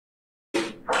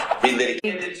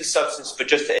related to substance, but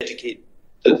just to educate.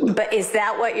 But is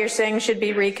that what you're saying should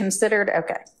be reconsidered?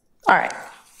 Okay. All right.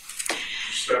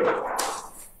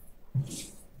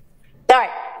 All right.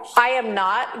 I am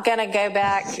not going to go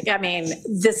back. I mean,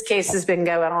 this case has been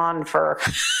going on for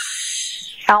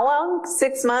how long?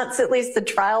 6 months, at least the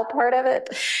trial part of it.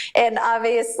 And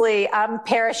obviously, I'm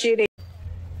parachuting.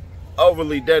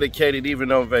 Overly dedicated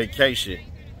even on vacation.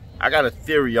 I got a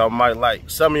theory y'all might like.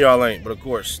 Some of y'all ain't, but of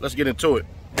course, let's get into it.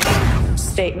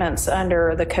 Statements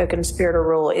under the co-conspirator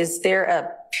rule. Is there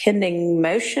a pending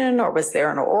motion, or was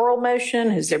there an oral motion?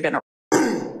 Has there been a...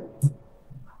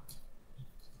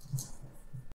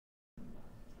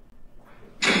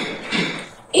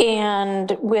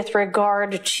 And with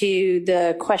regard to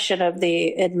the question of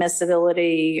the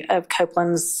admissibility of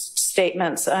Copeland's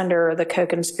statements under the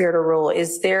co-conspirator rule,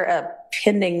 is there a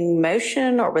pending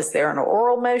motion, or was there an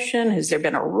oral motion? Has there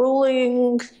been a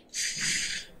ruling?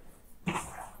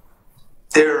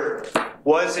 There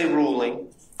was a ruling.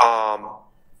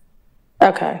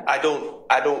 Okay. I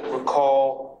don't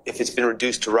recall if it's been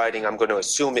reduced to writing. I'm going to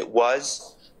assume it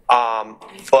was.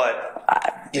 But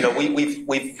you know, we've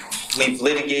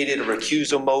litigated a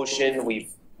recusal motion.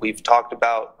 We've talked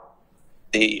about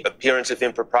the appearance of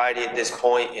impropriety at this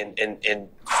point, and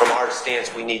from our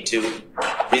stance, we need to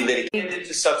relitigate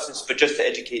the substance, but just to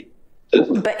educate.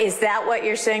 But is that what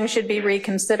you're saying should be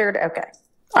reconsidered? Okay.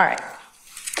 All right.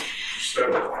 All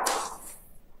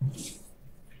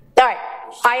right.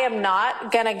 I am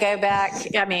not going to go back.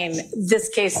 I mean, this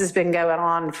case has been going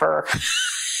on for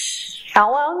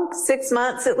how long? 6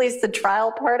 months, at least the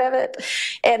trial part of it.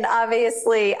 And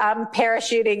obviously, I'm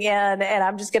parachuting in, and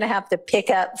I'm just going to have to pick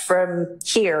up from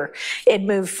here and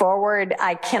move forward.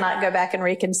 I cannot go back and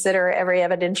reconsider every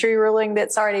evidentiary ruling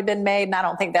that's already been made, and I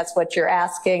don't think that's what you're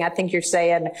asking. I think you're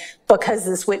saying because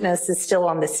this witness is still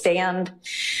on the stand.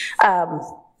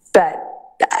 But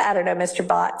I don't know, Mr.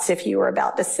 Botts, if you were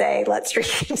about to say, let's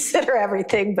reconsider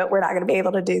everything, but we're not going to be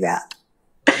able to do that.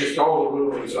 Just all the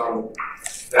rulings on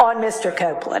Mr.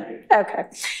 Copeland. Okay.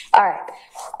 All right.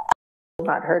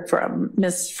 Not heard from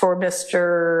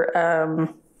Mr.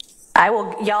 I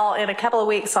will, y'all, in a couple of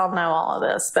weeks, I'll know all of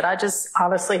this, but I just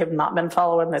honestly have not been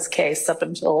following this case up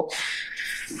until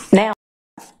now.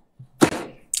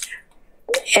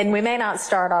 And we may not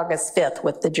start August 5th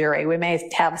with the jury. We may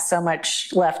have so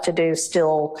much left to do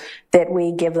still that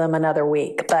we give them another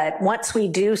week. But once we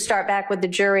do start back with the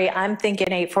jury, I'm thinking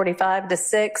 8:45 to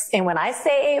 6. And when I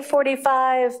say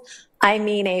 8:45, I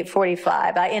mean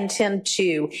 8:45. I intend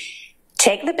to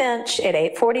take the bench at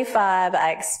 8:45.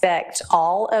 I expect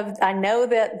I know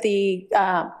that the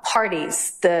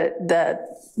parties, the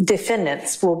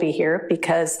defendants will be here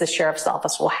because the sheriff's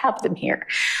office will have them here.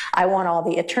 I want all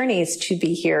the attorneys to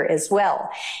be here as well.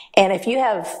 And if you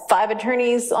have 5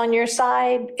 attorneys on your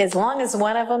side, as long as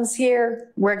one of them's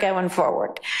here, we're going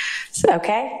forward.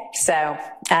 Okay? So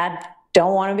I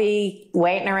don't want to be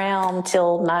waiting around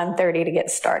till 9:30 to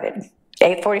get started.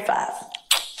 8:45.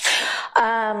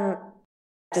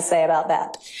 To say about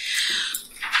that.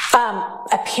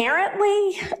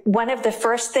 Apparently, one of the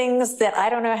first things that I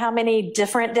don't know how many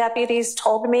different deputies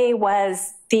told me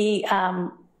was the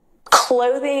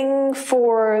clothing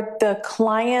for the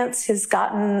clients has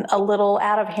gotten a little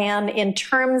out of hand in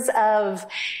terms of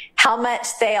how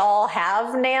much they all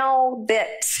have now.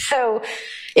 So,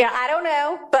 I don't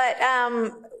know, but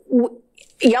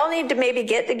y'all need to maybe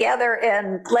get together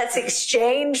and let's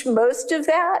exchange most of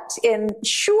that. And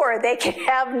sure, they can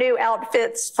have new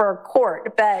outfits for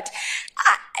court, but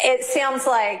it sounds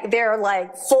like they're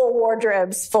like full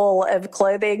wardrobes full of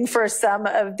clothing for some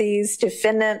of these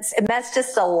defendants. And that's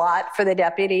just a lot for the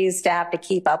deputies to have to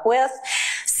keep up with.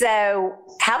 So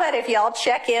how about if y'all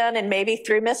check in and maybe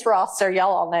through Miss Rosser,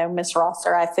 y'all all know Miss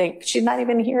Rosser, I think. She's not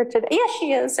even here today. Yes,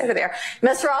 she is over there.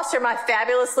 Miss Rosser, my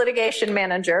fabulous litigation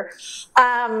manager.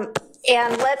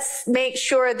 And let's make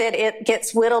sure that it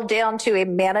gets whittled down to a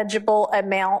manageable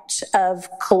amount of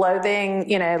clothing,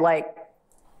 like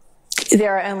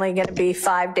there are only going to be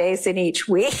 5 days in each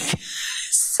week.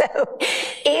 So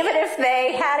even if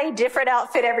they had a different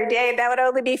outfit every day, that would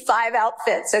only be 5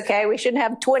 outfits, okay? We shouldn't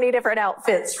have 20 different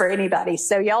outfits for anybody.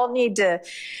 So y'all need to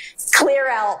clear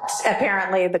out,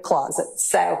 apparently, the closet.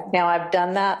 So now I've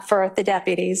done that for the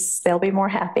deputies. They'll be more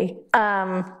happy.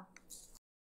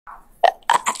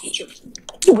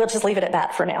 We'll just leave it at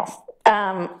that for now.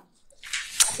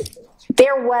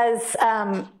 There was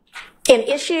an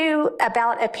issue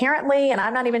about apparently, and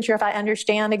I'm not even sure if I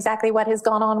understand exactly what has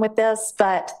gone on with this,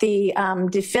 but the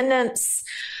defendants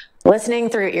listening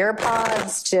through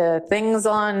earpods to things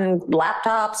on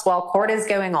laptops while court is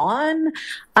going on.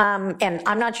 And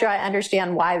I'm not sure I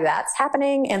understand why that's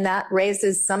happening. And that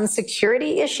raises some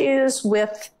security issues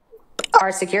with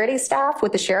our security staff,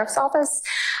 with the sheriff's office.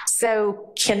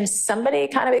 So can somebody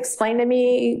kind of explain to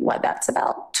me what that's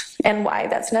about and why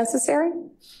that's necessary?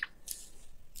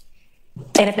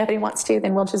 And if nobody wants to,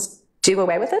 then we'll just do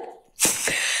away with it.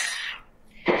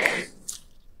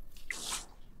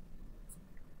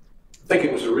 I think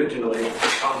it was originally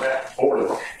combat border.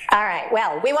 All right,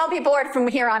 well, we won't be bored from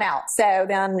here on out. So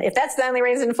then if that's the only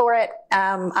reason for it,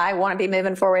 I want to be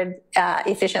moving forward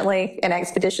efficiently and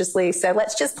expeditiously. So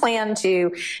let's just plan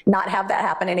to not have that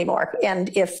happen anymore.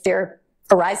 And if there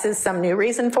arises some new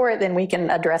reason for it, then we can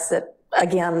address it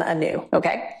again anew,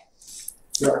 okay?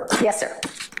 Sure. Yes, sir.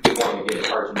 Good morning again,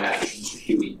 Sergeant Matt, Mr.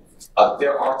 Huey.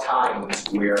 There are times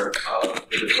where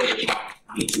the defendant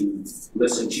might need to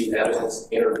listen to evidence,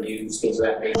 interviews, things of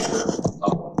that nature.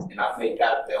 And I've made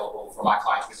that available for my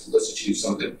clients to listen to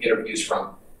some of the interviews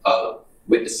from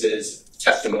witnesses,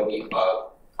 testimony,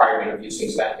 prior interviews,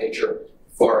 things of that nature.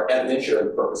 For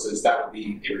evidentiary purposes, that would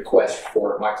be a request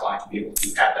for my client to be able to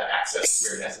have that access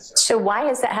where necessary. So why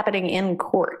is that happening in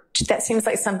court? That seems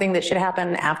like something that should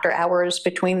happen after hours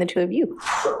between the two of you.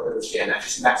 Certainly understand that.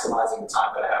 Just maximizing the time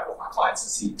that I have with my clients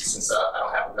since I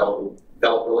don't have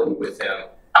availability with them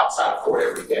outside of court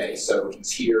every day. So he's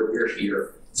here, we're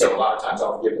here. So a lot of times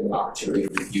I'll give them an opportunity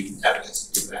to review evidence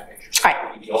and things of that nature. So All right.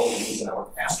 that would be the only reason I would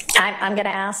ask. I'm going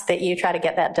to ask that you try to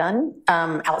get that done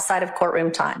outside of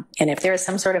courtroom time. And if there is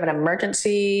some sort of an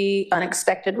emergency,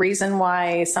 unexpected reason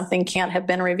why something can't have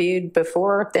been reviewed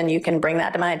before, then you can bring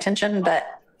that to my attention. But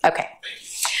okay.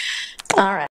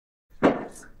 All right.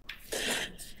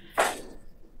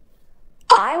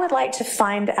 I would like to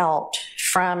find out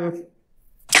from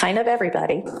kind of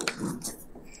everybody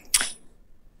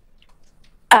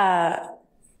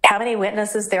how many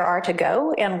witnesses there are to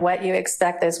go and what you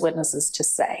expect those witnesses to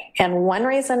say. And one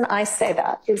reason I say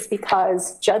that is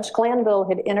because Judge Glanville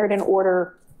had entered an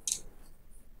order,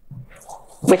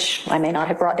 which I may not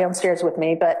have brought downstairs with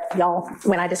me, but y'all,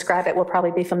 when I describe it, will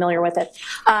probably be familiar with it,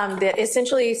 that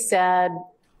essentially said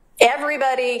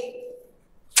everybody,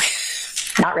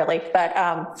 not really,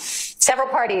 but several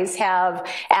parties have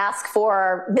asked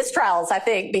for mistrials, I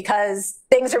think, because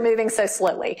things are moving so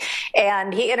slowly.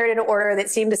 And he entered an order that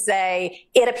seemed to say,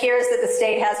 it appears that the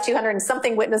state has 200 and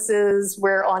something witnesses.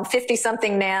 We're on 50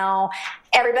 something now.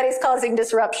 Everybody's causing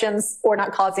disruptions, or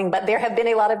not causing, but there have been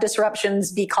a lot of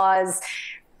disruptions because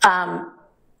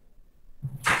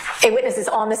a witness is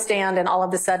on the stand and all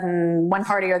of a sudden one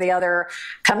party or the other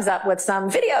comes up with some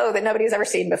video that nobody's ever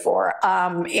seen before.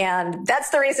 And that's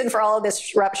the reason for all of this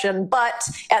disruption. But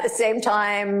at the same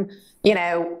time, you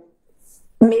know,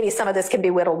 maybe some of this can be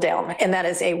whittled down. And that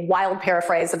is a wild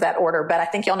paraphrase of that order, but I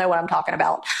think y'all know what I'm talking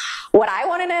about. What I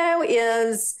want to know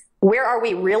is, where are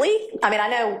we really? I mean, I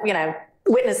know, you know,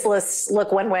 witness lists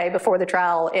look one way before the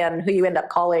trial, and who you end up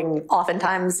calling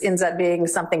oftentimes ends up being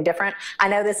something different. I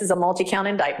know this is a multi-count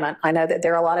indictment. I know that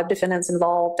there are a lot of defendants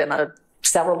involved in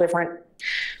several different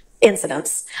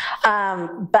incidents.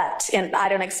 And I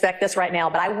don't expect this right now,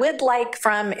 but I would like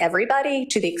from everybody,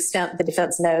 to the extent the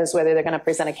defense knows whether they're going to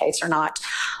present a case or not,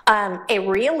 a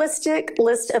realistic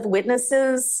list of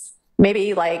witnesses,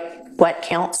 maybe like what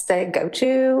counts they go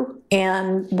to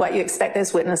and what you expect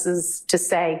those witnesses to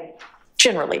say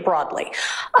generally, broadly,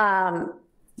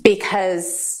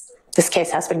 because this case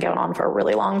has been going on for a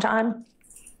really long time.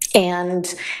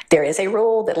 And there is a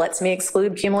rule that lets me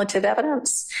exclude cumulative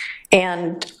evidence,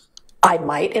 and I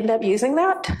might end up using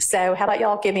that. So how about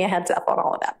y'all give me a heads up on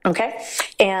all of that, okay?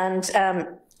 And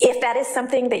if that is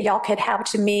something that y'all could have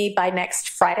to me by next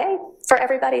Friday for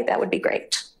everybody, that would be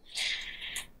great.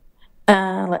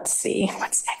 Let's see,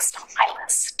 what's next on my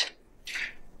list?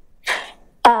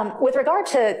 With regard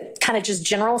to kind of just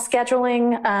general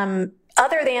scheduling,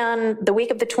 other than the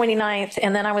week of the 29th,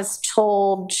 and then I was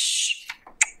told,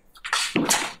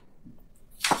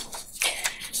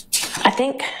 I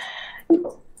think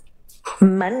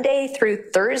Monday through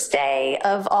Thursday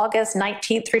of August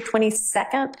 19th through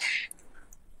 22nd.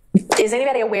 Is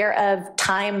anybody aware of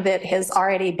time that has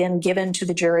already been given to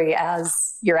the jury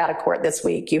as you're out of court this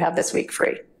week? You have this week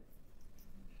free?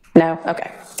 No?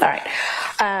 Okay. All right.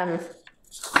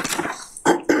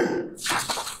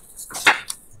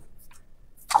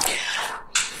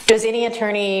 Does any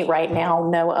attorney right now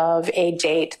know of a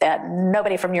date that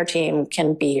nobody from your team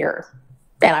can be here?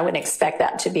 And I wouldn't expect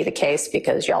that to be the case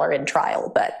because y'all are in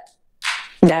trial, but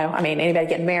no, I mean, anybody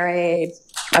getting married?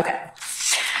 Okay.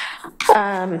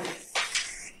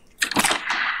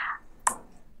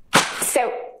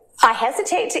 So I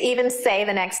hesitate to even say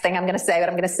the next thing I'm going to say, but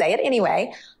I'm going to say it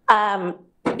anyway. The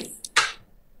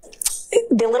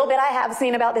little bit I have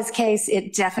seen about this case,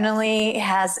 it definitely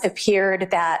has appeared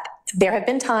that there have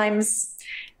been times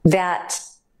that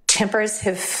tempers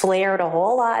have flared a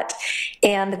whole lot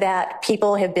and that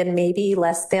people have been maybe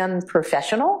less than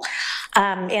professional.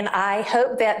 And I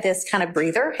hope that this kind of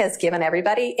breather has given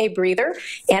everybody a breather,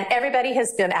 and everybody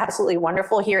has been absolutely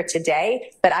wonderful here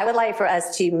today. But I would like for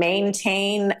us to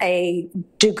maintain a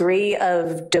degree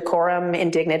of decorum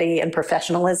and dignity and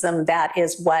professionalism. That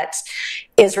is what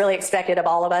is really expected of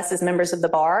all of us as members of the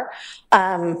bar.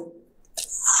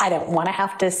 I don't want to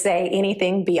have to say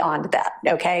anything beyond that,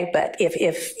 okay? But if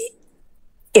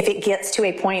it gets to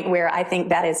a point where I think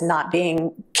that is not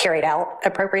being carried out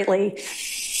appropriately,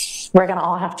 we're going to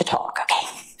all have to talk, okay?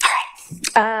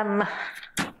 All right.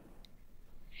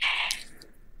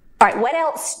 All right, what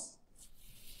else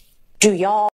do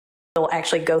y'all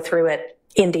actually go through it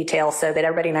in detail so that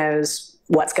everybody knows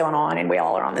what's going on and we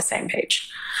all are on the same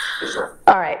page? Yes, sir.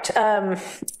 All right.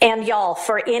 And y'all,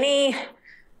 for any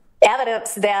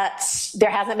evidence that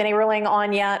there hasn't been a ruling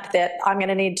on yet that I'm going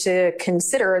to need to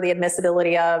consider the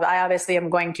admissibility of, I obviously am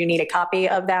going to need a copy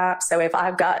of that. So if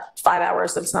I've got 5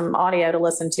 hours of some audio to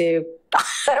listen to,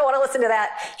 I don't want to listen to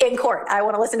that in court. I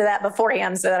want to listen to that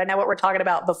beforehand so that I know what we're talking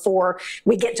about before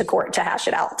we get to court to hash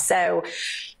it out. So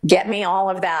get me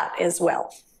all of that as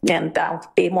well. And that'll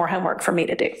be more homework for me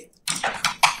to do.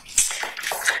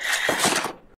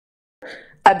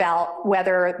 About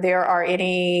whether there are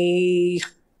any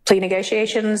plea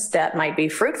negotiations that might be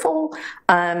fruitful,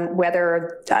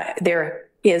 whether there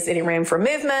is any room for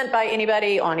movement by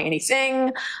anybody on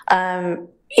anything,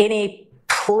 any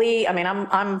plea. I mean,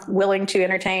 I'm willing to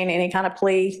entertain any kind of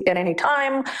plea at any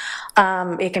time.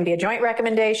 It can be a joint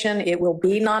recommendation. It will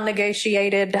be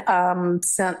non-negotiated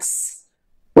since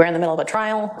we're in the middle of a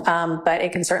trial, but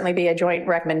it can certainly be a joint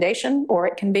recommendation, or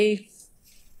it can be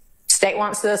state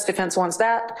wants this, defense wants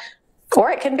that. Or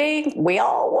it can be, we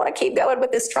all want to keep going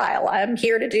with this trial. I am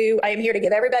here to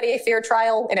give everybody a fair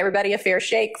trial and everybody a fair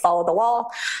shake, follow the law.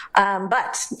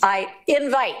 But I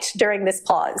invite during this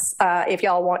pause, if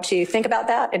y'all want to think about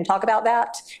that and talk about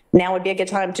that, now would be a good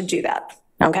time to do that.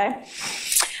 Okay?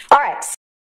 All right.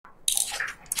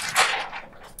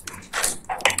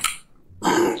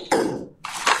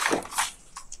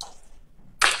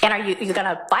 And are you going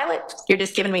to file it? You're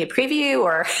just giving me a preview,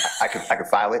 or? I could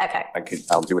file it. Okay.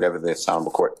 I'll do whatever the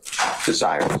honorable court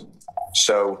desires.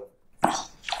 So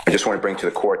I just want to bring to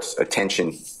the court's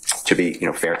attention to be,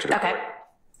 fair to the court.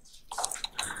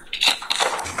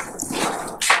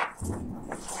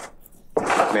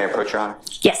 May I approach, Your Honor?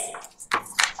 Yes.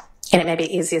 And it may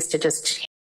be easiest to just.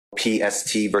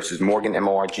 PST versus Morgan,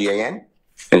 Morgan.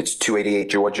 And it's 288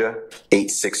 Georgia,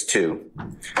 862,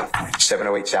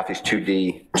 708 Southeast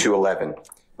 2D, 211.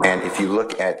 And if you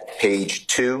look at page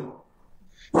 2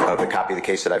 of the copy of the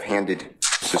case that I've handed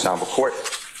to this honorable court,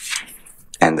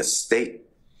 and the state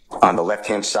on the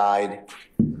left-hand side,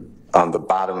 on the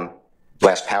bottom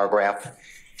last paragraph,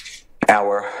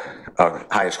 our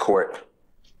highest court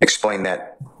explained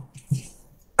that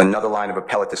another line of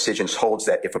appellate decisions holds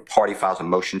that if a party files a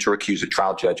motion to recuse a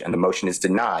trial judge and the motion is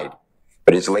denied,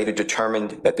 but it is later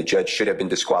determined that the judge should have been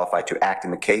disqualified to act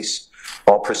in the case,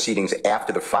 all proceedings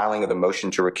after the filing of the motion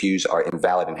to recuse are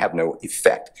invalid and have no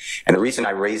effect. And the reason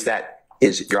I raise that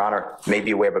is, Your Honor may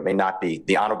be aware but may not be,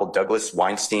 the Honorable Douglas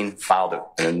Weinstein filed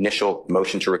an initial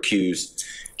motion to recuse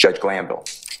Judge Glanville.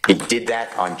 He did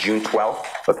that on June 12th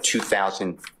of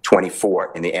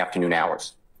 2024 in the afternoon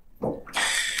hours.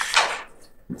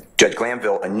 Judge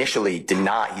Glanville initially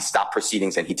he stopped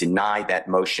proceedings and he denied that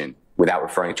motion without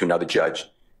referring it to another judge,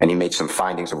 and he made some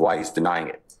findings of why he's denying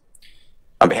it.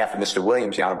 On behalf of Mr.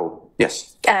 Williams, the Honorable,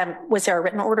 yes? Was there a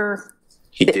written order?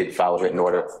 He did file a written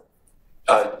order.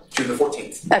 June the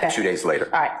 14th. Okay. 2 days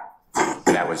later. All right.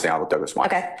 And that was the Honorable Douglas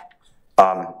Weinstein. Okay.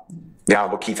 The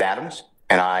Honorable Keith Adams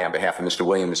and I, on behalf of Mr.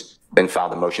 Williams, then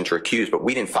filed a motion to recuse, but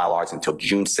we didn't file ours until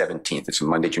June 17th. It's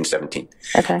Monday, June 17th.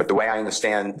 Okay. But the way I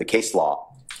understand the case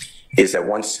law is that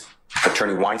once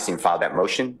Attorney Weinstein filed that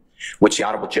motion, which the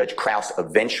Honorable Judge Krause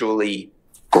eventually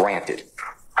granted.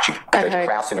 Judge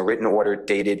Krause, in a written order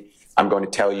dated, I'm going to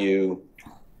tell you,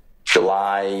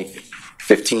 July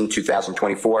 15,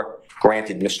 2024,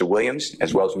 granted Mr. Williams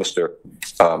as well as Mr.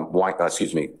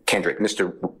 Kendrick.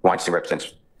 Mr. Weinstein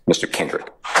represents Mr.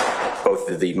 Kendrick, both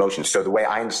of the motions. So the way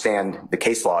I understand the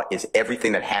case law is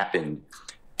everything that happened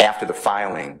after the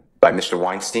filing by Mr.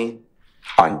 Weinstein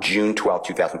on June 12,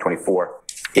 2024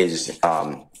 is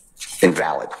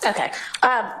invalid. Okay.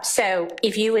 So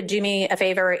if you would do me a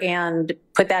favor and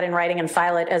put that in writing and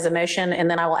file it as a motion, and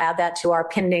then I will add that to our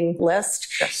pending list.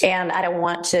 Yes. And I don't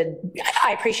want to,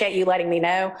 I appreciate you letting me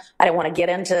know. I don't want to get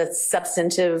into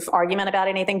substantive argument about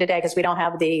anything today because we don't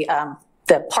have the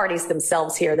parties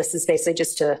themselves here. This is basically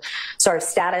just a sort of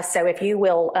status. So if you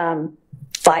will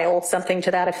file something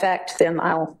to that effect, then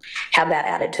I'll have that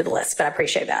added to the list. But I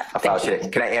appreciate that. Thank you.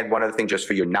 Can I add one other thing just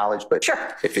for your knowledge? But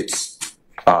sure. If it's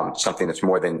something that's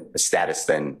more than a status,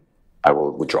 then I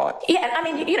will withdraw it. Yeah, I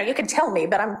mean, you can tell me,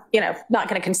 but I'm, not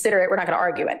going to consider it. We're not going to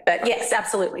argue it. But yes,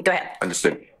 absolutely. Go ahead.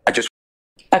 Understood.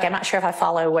 Okay, I'm not sure if I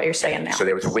follow what you're saying now. So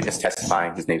there was a witness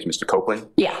testifying. His name's Mr. Copeland.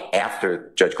 Yeah.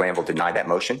 After Judge Glanville denied that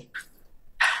motion,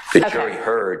 the jury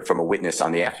heard from a witness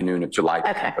on the afternoon of June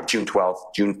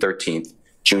 12th, June 13th,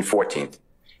 June 14th,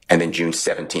 and then June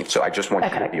 17th. So I just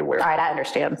want you to be aware. All right, I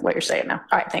understand what you're saying now.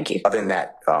 All right, thank you. Other than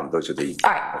that, those are the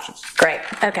motions. Great.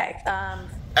 Okay.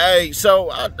 Hey, so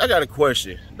I got a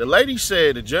question.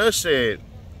 The judge said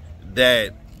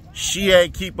that she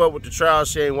ain't keep up with the trial.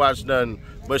 She ain't watched nothing,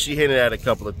 but she hinted at a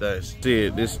couple of things. See,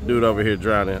 this dude over here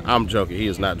drowning. I'm joking. He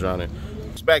is not drowning.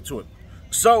 Let's back to it.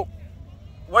 So,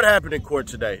 what happened in court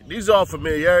today? These are all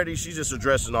familiarity. She's just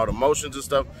addressing all the motions and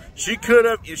stuff. She could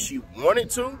have if she wanted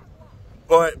to,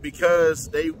 but because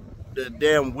the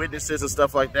damn witnesses and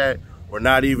stuff like that were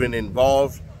not even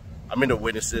involved. I mean, the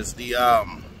witnesses, the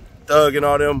thug and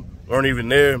all them weren't even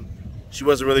there. She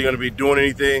wasn't really going to be doing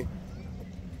anything.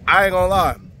 I ain't gonna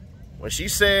lie. When she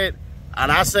said, and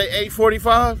I say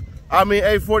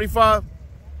 8:45,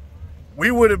 we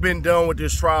would have been done with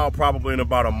this trial probably in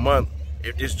about a month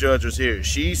if this judge was here.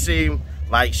 She seemed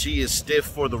like she is stiff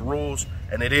for the rules,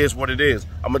 and it is what it is.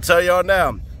 I'm gonna tell y'all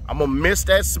now, I'm gonna miss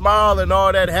that smile and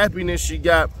all that happiness she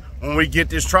got when we get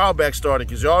this trial back started,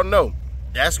 because y'all know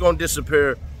that's gonna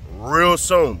disappear real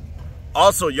soon.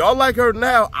 Also, y'all like her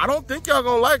now. I don't think y'all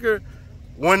gonna like her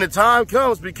when the time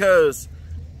comes, because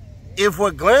if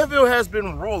what Glanville has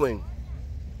been ruling,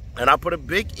 and I put a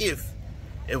big if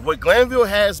what Glanville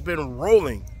has been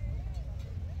ruling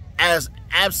as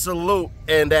absolute,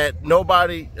 and that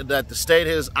that the state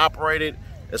has operated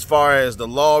as far as the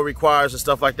law requires and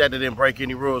stuff like that, they didn't break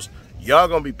any rules, y'all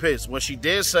gonna be pissed. What she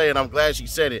did say, and I'm glad she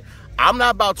said it, I'm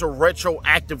not about to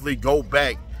retroactively go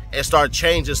back and start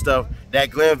changing stuff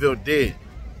that Glanville did.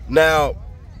 Now,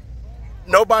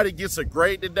 nobody gets a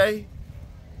grade today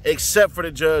except for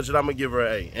the judge, and I'm gonna give her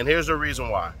an A. And here's the reason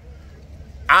why.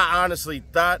 I honestly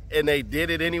thought, and they did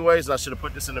it anyways, and I should have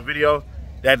put this in the video,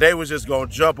 that they was just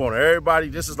gonna jump on everybody.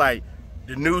 This is like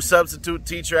the new substitute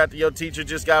teacher after your teacher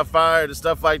just got fired and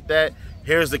stuff like that.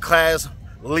 Here's the class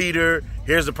leader.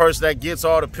 Here's the person that gets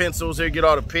all the pencils. Here, get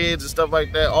all the pens and stuff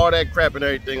like that. All that crap and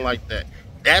everything like that.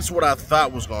 That's what I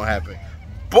thought was gonna happen.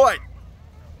 But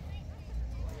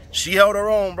she held her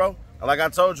own, bro. And like I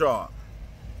told y'all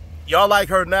like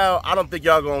her now. I don't think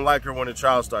y'all gonna like her when the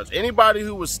trial starts. Anybody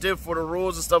who was stiff for the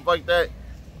rules and stuff like that,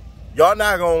 y'all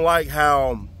not gonna like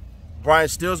how Brian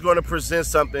Steele's gonna present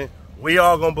something. We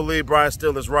all gonna believe Brian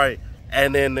Steele is right,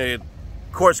 and then the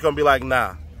court's gonna be like,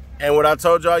 nah. And what I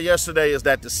told y'all yesterday is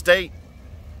that the state,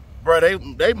 bro,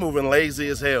 they moving lazy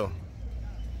as hell.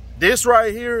 This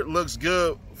right here looks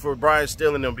good for Brian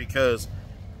Steele and them, because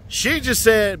she just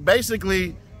said,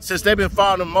 basically, since they've been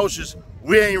filing the motions,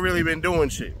 we ain't really been doing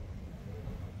shit.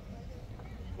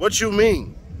 What you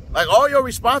mean? Like, all your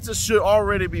responses should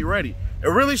already be ready. It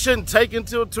really shouldn't take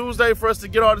until Tuesday for us to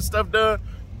get all this stuff done.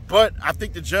 But I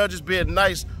think the judge is being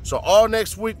nice. So all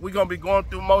next week, we're going to be going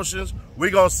through motions. We're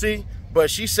going to see.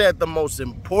 But she said the most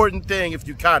important thing, if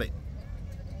you caught it.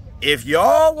 If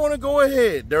y'all want to go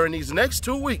ahead during these next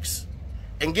 2 weeks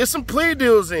and get some plea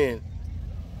deals in,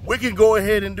 we can go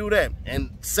ahead and do that. And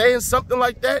saying something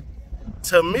like that,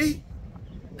 to me,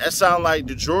 that sounds like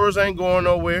the jurors ain't going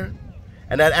nowhere.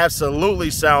 And that absolutely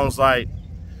sounds like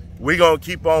we're going to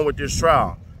keep on with this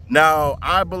trial. Now,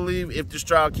 I believe if this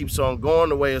trial keeps on going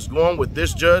the way it's going with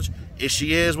this judge, if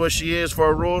she is what she is for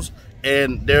her rules,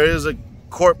 and there is a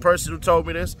court person who told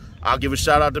me this, I'll give a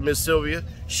shout out to Miss Sylvia.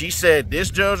 She said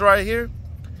this judge right here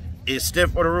is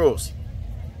stiff for the rules.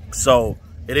 So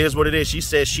it is what it is. She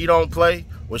said she don't play.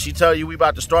 When she tell you we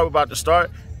about to start, we about to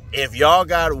start. If y'all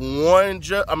got one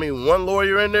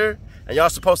lawyer in there, and y'all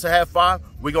supposed to have 5,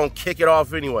 we're going to kick it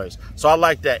off anyways. So I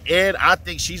like that. And I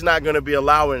think she's not going to be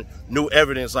allowing new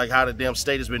evidence like how the damn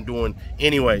state has been doing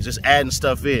anyways, just adding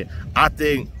stuff in. I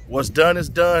think what's done is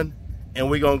done, and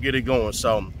we're going to get it going.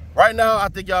 So right now, I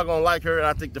think y'all going to like her, and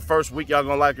I think the first week y'all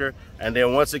going to like her. And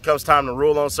then once it comes time to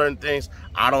rule on certain things,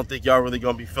 I don't think y'all really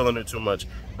going to be feeling her too much.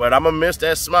 But I'm going to miss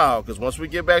that smile because once we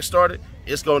get back started,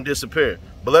 it's going to disappear.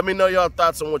 But let me know y'all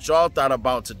thoughts on what y'all thought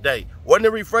about today. Wasn't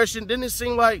it refreshing? Didn't it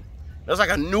seem like there's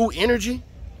like a new energy?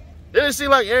 Didn't it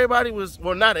seem like everybody was,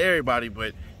 well, not everybody,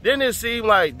 but didn't it seem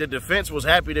like the defense was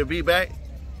happy to be back?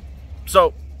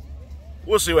 So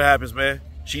we'll see what happens, man.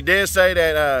 She did say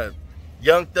that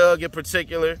Young Thug in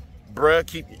particular,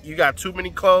 bruh, you got too many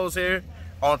clothes here.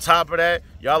 On top of that,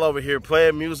 y'all over here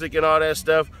playing music and all that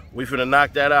stuff. We finna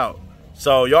knock that out.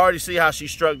 So you already see how she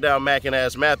struck down Mac and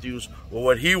Ass Matthews with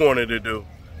what he wanted to do.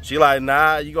 She like,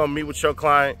 nah, you gonna meet with your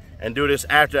client and do this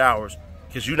after hours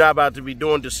because you're not about to be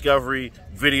doing discovery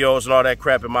videos and all that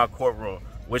crap in my courtroom,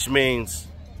 which means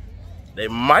they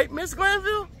might miss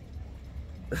Glanville.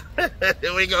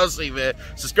 We gonna see, man.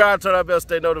 Subscribe, turn on that bell,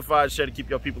 stay notified, share to keep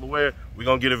your people aware. We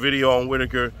gonna get a video on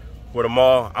Whitaker for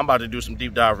tomorrow. I'm about to do some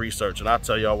deep dive research and I'll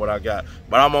tell y'all what I got.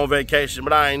 But I'm on vacation,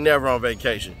 but I ain't never on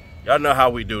vacation. Y'all know how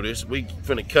we do this. We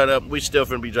finna cut up. We still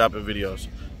finna be dropping videos.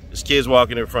 There's kids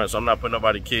walking in front, so I'm not putting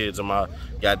nobody kids in my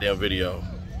goddamn video.